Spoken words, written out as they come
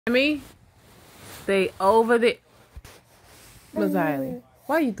Me, stay over there. Mazziley,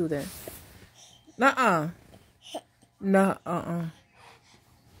 why you do that? Nuh-uh. Nuh, uh-uh.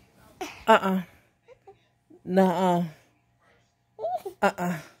 Uh-uh. Nuh-uh.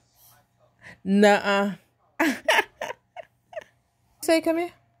 Uh-uh. Nuh-uh. Say come here.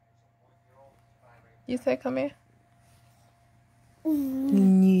 You say come here?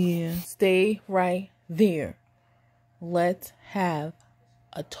 Yeah. Stay right there. Let's have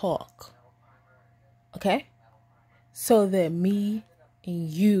a talk. Okay? So that me and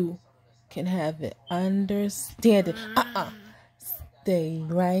you can have an understanding. Stay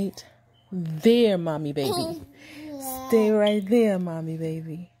right there, mommy baby. Stay right there, mommy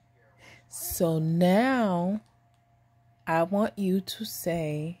baby. So now I want you to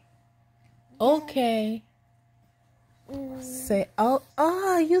say, okay. Say,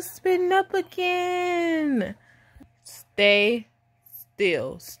 oh, you spitting up again. Stay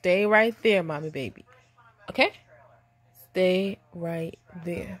still. Stay right there, mommy baby. Okay? Stay right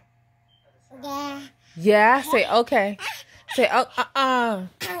there. Yeah. Yeah, say okay. Say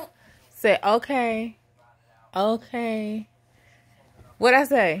Say okay. Okay. What'd I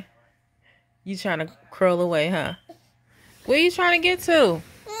say? You trying to curl away, huh? Where you trying to get to?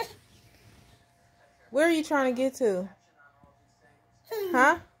 Where are you trying to get to?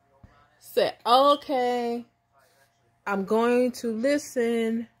 Huh? Say okay. I'm going to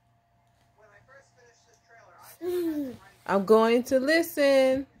listen. I'm going to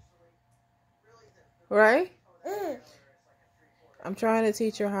listen. Right? I'm trying to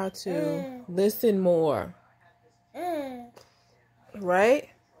teach her how to listen more. Right?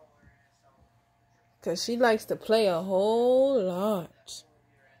 Because she likes to play a whole lot.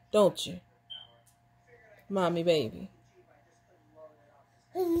 Don't you? Mommy baby.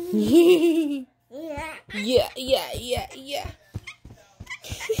 Yeah.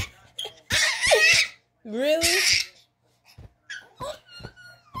 Really?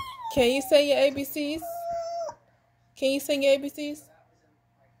 Can you say your ABCs? Can you sing your ABCs?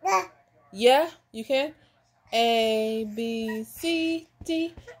 Yeah, you can? A, B, C,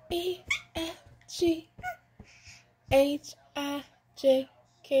 D, E, F, G, H, I, J,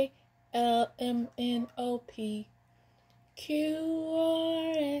 K, L, M, N, O, P, Q,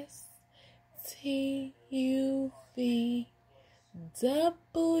 R, S, T, U, V,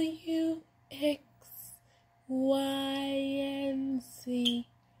 W, X, Y, and Z.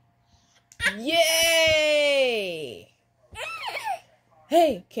 Yay!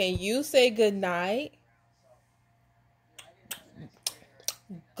 Hey, can you say good night?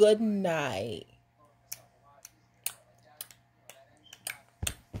 Good night.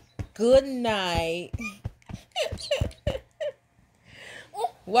 Good night.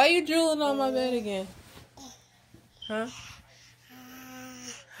 Why you drooling on my bed again? Huh?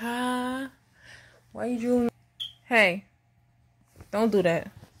 Huh? Why you drooling? Hey, don't do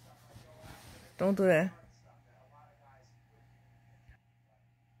that. Don't do that.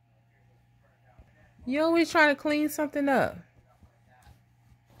 You always trying to clean something up.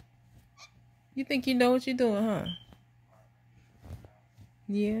 You think you know what you're doing, huh?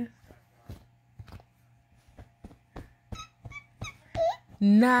 Yeah.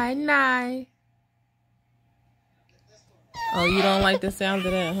 Night. Oh, you don't like the sound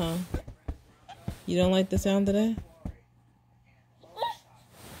of that, huh? You don't like the sound of that?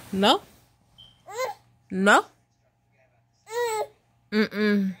 No? No?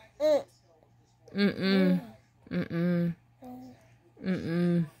 Mm-mm.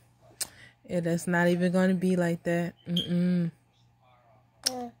 Yeah, that's not even going to be like that.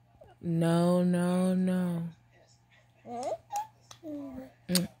 No. No.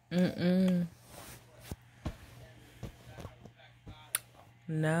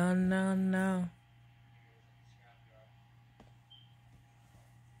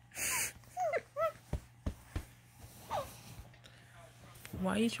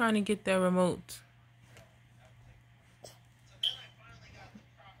 Why are you trying to get that remote?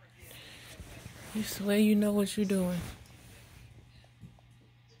 You swear you know what you're doing.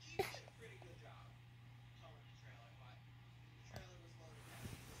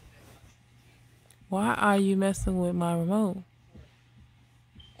 Why are you messing with my remote?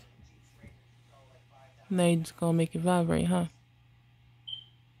 Now you're just gonna make it vibrate, huh?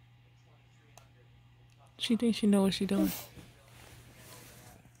 She thinks she know what she's doing.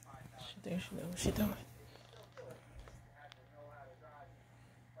 She thinks she know what she's doing.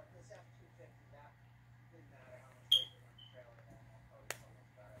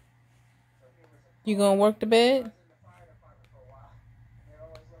 You gonna work the bed?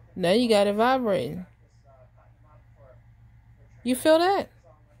 Now you got it vibrating. You feel that?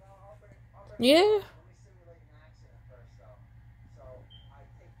 Yeah.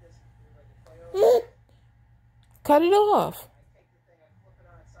 Cut it off.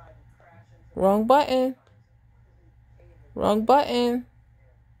 Wrong button. Wrong button.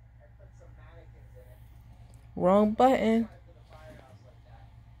 Wrong button.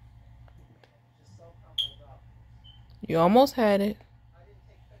 You almost had it.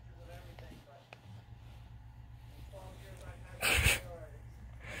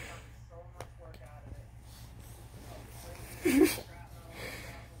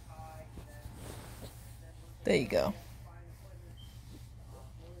 There you go.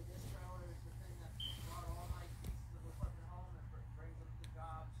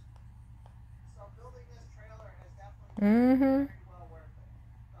 Mm-hmm.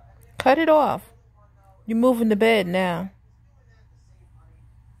 Cut it off. You're moving the bed now.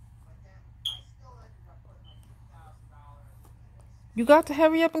 You got to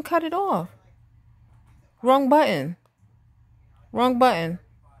hurry up and cut it off. Wrong button. Wrong button.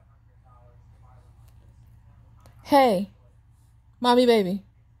 Hey, mommy baby.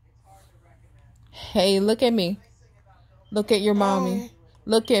 Hey, look at me. Look at your mommy.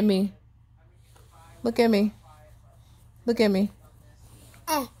 Look at me. Look at me. Look at me.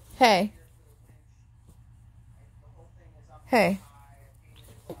 Hey. Hey.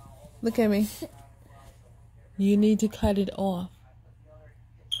 Look at me. You need to cut it off.